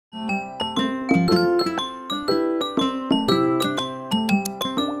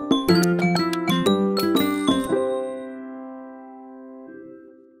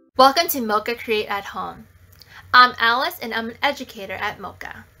Welcome to MOCACREATE at Home. I'm Alice and I'm an educator at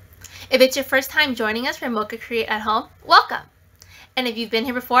MOCA. If it's your first time joining us for MOCACREATE at Home, welcome. And if you've been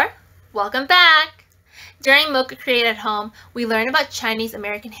here before, welcome back. During MOCACREATE at Home, we learn about Chinese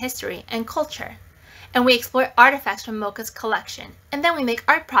American history and culture. And we explore artifacts from MOCA's collection. And then we make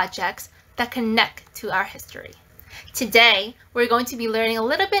art projects that connect to our history. Today, we're going to be learning a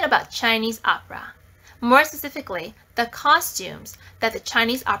little bit about Chinese opera. More specifically, the costumes that the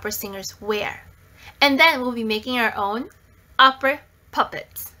Chinese opera singers wear. And then we'll be making our own opera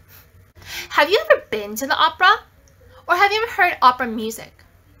puppets. Have you ever been to the opera? Or have you ever heard opera music?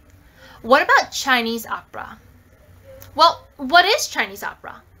 What about Chinese opera? Well, what is Chinese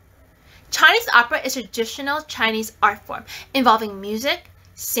opera? Chinese opera is a traditional Chinese art form involving music,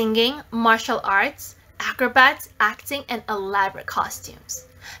 singing, martial arts, acrobats, acting, and elaborate costumes.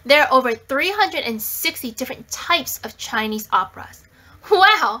 There are over 360 different types of Chinese operas.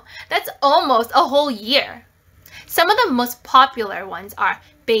 Wow, that's almost a whole year. Some of the most popular ones are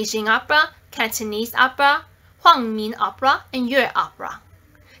Beijing opera, Cantonese opera, Huangmin opera, and Yue opera.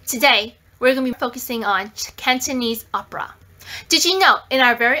 Today, we're going to be focusing on Cantonese opera. Did you know in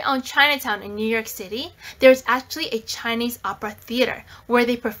our very own Chinatown in New York City, there's actually a Chinese opera theater where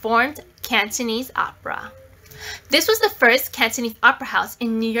they performed Cantonese opera. This was the first Cantonese opera house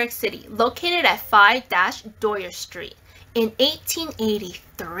in New York City, located at 5-Doyer Street in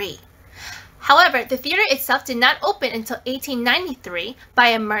 1883. However, the theater itself did not open until 1893 by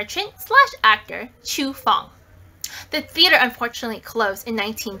a merchant/actor, Chu Fong. The theater unfortunately closed in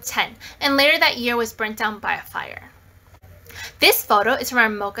 1910, and later that year was burnt down by a fire. This photo is from our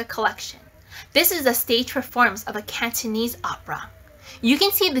MOCA collection. This is a stage performance of a Cantonese opera. You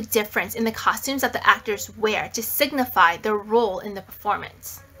can see the difference in the costumes that the actors wear to signify their role in the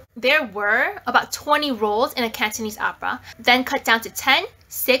performance. There were about 20 roles in a Cantonese opera, then cut down to 10,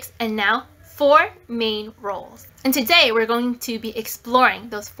 6, and now 4 main roles. And today we're going to be exploring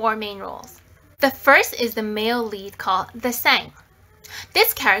those 4 main roles. The first is the male lead called the Sang.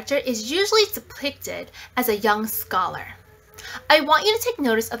 This character is usually depicted as a young scholar. I want you to take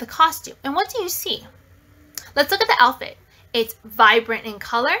notice of the costume, and what do you see? Let's look at the outfit. It's vibrant in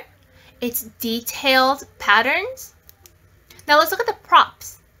color. It's detailed patterns. Now let's look at the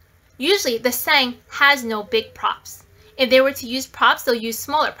props. Usually the Sang has no big props. If they were to use props, they'll use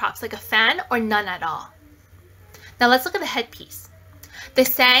smaller props like a fan or none at all. Now let's look at the headpiece. The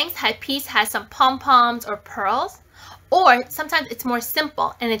Sang's headpiece has some pom-poms or pearls, or sometimes it's more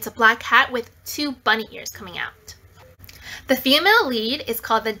simple and it's a black hat with 2 bunny ears coming out. The female lead is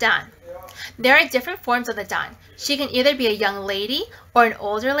called the Dan. There are different forms of the Dan. She can either be a young lady, or an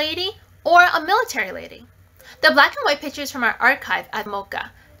older lady, or a military lady. The black and white pictures from our archive at MOCA.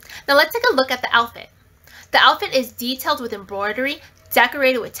 Now let's take a look at the outfit. The outfit is detailed with embroidery,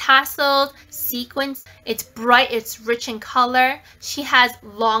 decorated with tassels, sequins. It's bright, it's rich in color. She has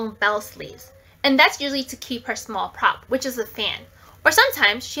long bell sleeves. And that's usually to keep her small prop, which is a fan. Or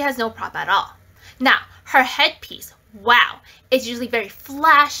sometimes she has no prop at all. Now, her headpiece, wow, it's usually very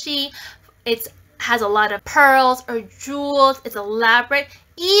flashy. It has a lot of pearls or jewels. It's elaborate.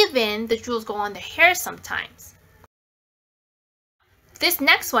 Even the jewels go on the hair sometimes. This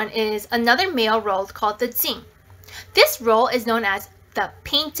next one is another male role called the Jing. This role is known as the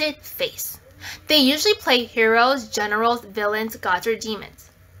painted face. They usually play heroes, generals, villains, gods, or demons.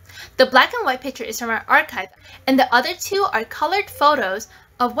 The black and white picture is from our archive, and the other 2 are colored photos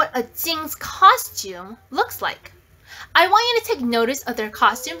of what a Jing's costume looks like. I want you to take notice of their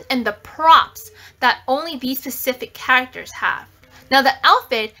costumes and the props that only these specific characters have. Now the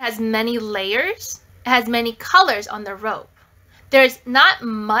outfit has many layers, it has many colors on the robe. There's not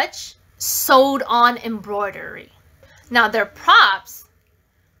much sewed on embroidery. Now their props,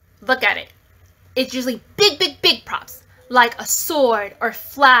 look at it. It's usually big props, like a sword or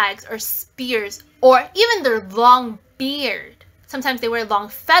flags or spears or even their long beard. Sometimes they wear long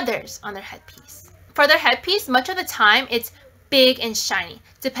feathers on their headpiece. For their headpiece, much of the time, it's big and shiny,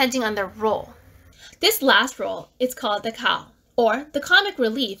 depending on their role. This last role is called the Kao, or the comic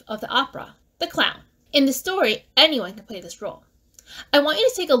relief of the opera, the clown. In the story, anyone can play this role. I want you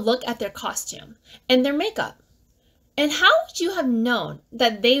to take a look at their costume and their makeup. And how would you have known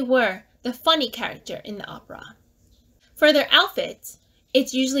that they were the funny character in the opera? For their outfits,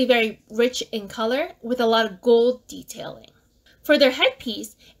 it's usually very rich in color with a lot of gold detailing. For their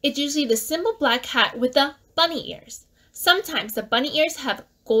headpiece, it's usually the simple black hat with the bunny ears. Sometimes the bunny ears have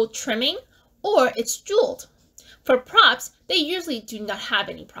gold trimming or it's jeweled. For props, they usually do not have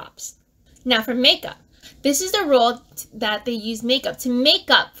any props. Now for makeup, this is the role that they use makeup to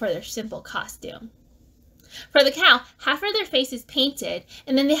make up for their simple costume. For the cow, half of their face is painted,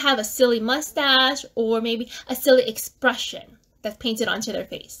 and then they have a silly mustache or maybe a silly expression that's painted onto their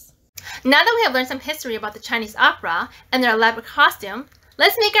face. Now that we have learned some history about the Chinese opera and their elaborate costume,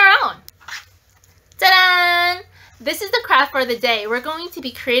 let's make our own. Ta-da! This is the craft for the day. We're going to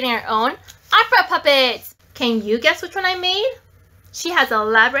be creating our own opera puppets. Can you guess which one I made? She has an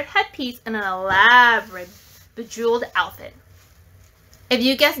elaborate headpiece and an elaborate bejeweled outfit. If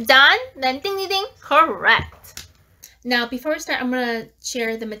you guessed done, then ding ding ding, correct. Now before we start, I'm going to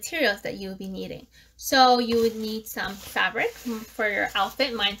share the materials that you will be needing. So you would need some fabric for your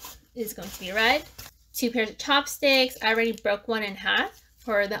outfit. Mine is going to be red. 2 pairs of chopsticks. I already broke one in half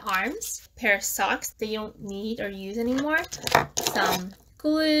for the arms. A pair of socks that you don't need or use anymore. Some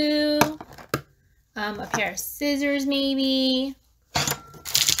glue. A pair of scissors maybe.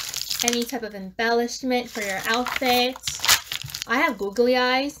 Any type of embellishment for your outfit. I have googly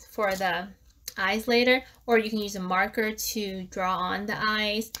eyes for the eyes later, or you can use a marker to draw on the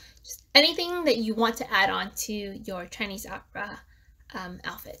eyes. Just anything that you want to add on to your Chinese opera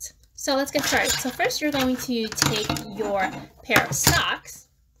outfit. So let's get started. So first you're going to take your pair of socks.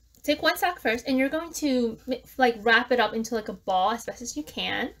 Take one sock first, and you're going to like wrap it up into like a ball as best as you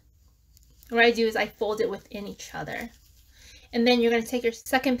can. What I do is I fold it within each other. And then you're going to take your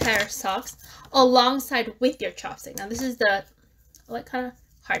second pair of socks alongside with your chopstick. Now this is the like kind of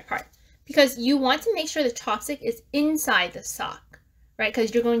hard part, because you want to make sure the chopstick is inside the sock, right?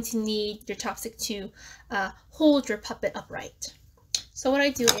 Because you're going to need your chopstick to hold your puppet upright. So what I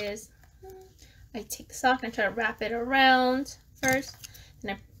do is I take the sock and I try to wrap it around first,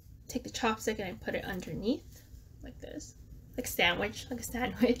 and I take the chopstick and I put it underneath like this, like a sandwich.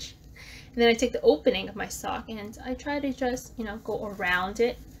 And then I take the opening of my sock and I try to just, you know, go around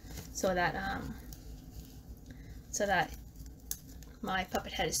it so that my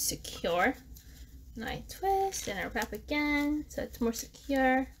puppet head is secure. And I twist and I wrap again so it's more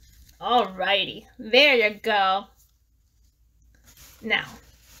secure. Alrighty, there you go. Now,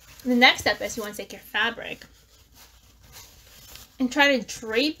 the next step is you want to take your fabric and try to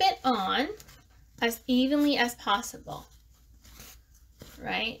drape it on as evenly as possible,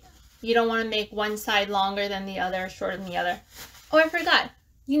 right? You don't want to make one side longer than the other, shorter than the other. Oh, I forgot.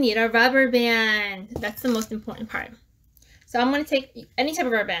 You need a rubber band. That's the most important part. So I'm going to take any type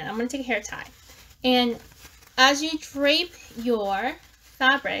of rubber band. I'm going to take a hair tie. And as you drape your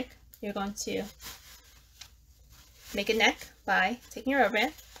fabric, you're going to make a neck by taking your rubber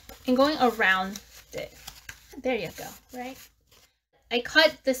band and going around it. There you go, right? I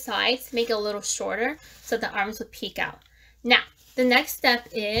cut the sides to make it a little shorter so the arms would peek out. Now, the next step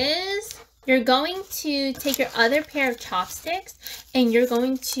is you're going to take your other pair of chopsticks and you're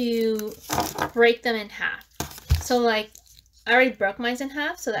going to break them in half. So like I already broke mine in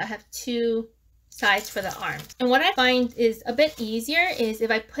half so that I have 2 sides for the arms. And what I find is a bit easier is if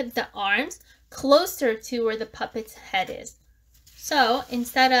I put the arms closer to where the puppet's head is. So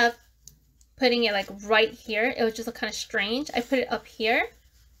instead of putting it like right here, it would just look kind of strange. I put it up here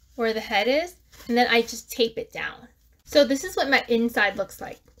where the head is, and then I just tape it down. So this is what my inside looks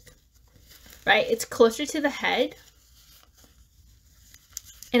like, right? It's closer to the head,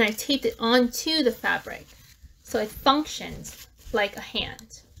 and I taped it onto the fabric, so it functions like a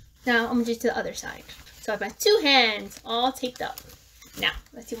hand. Now I'm gonna do it to the other side. So I have my 2 hands all taped up. Now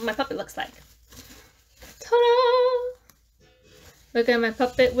let's see what my puppet looks like. Ta-da! Look at my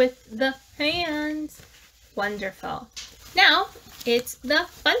puppet with the hands. Wonderful. Now it's the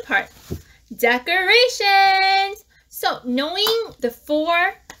fun part, decorations. So knowing the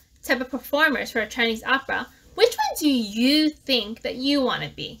 4 type of performers for a Chinese opera, which one do you think that you want to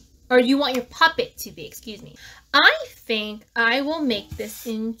be? Or you want your puppet to be, excuse me. I think I will make this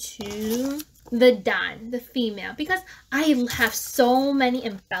into the Dan, the female, because I have so many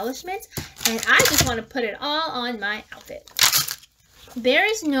embellishments and I just want to put it all on my outfit. There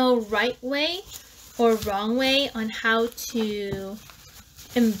is no right way or wrong way on how to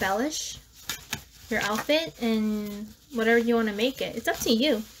embellish your outfit and whatever you want to make it. It's up to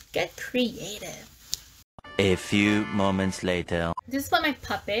you. Get creative. A few moments later. This is what my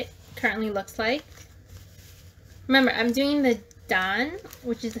puppet currently looks like. Remember, I'm doing the Dan,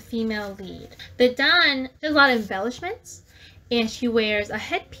 which is the female lead. The Dan, there's a lot of embellishments, and she wears a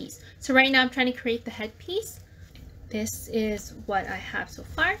headpiece. So right now I'm trying to create the headpiece. This is what I have so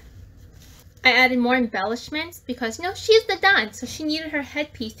far. I added more embellishments because, you know, she's the Dan, so she needed her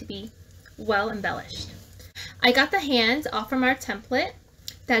headpiece to be well embellished. I got the hands off from our template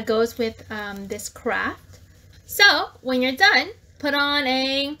that goes with this craft. So when you're done, put on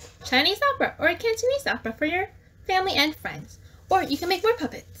a Chinese opera or a Cantonese opera for your family and friends. Or you can make more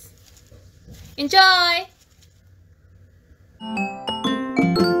puppets. Enjoy!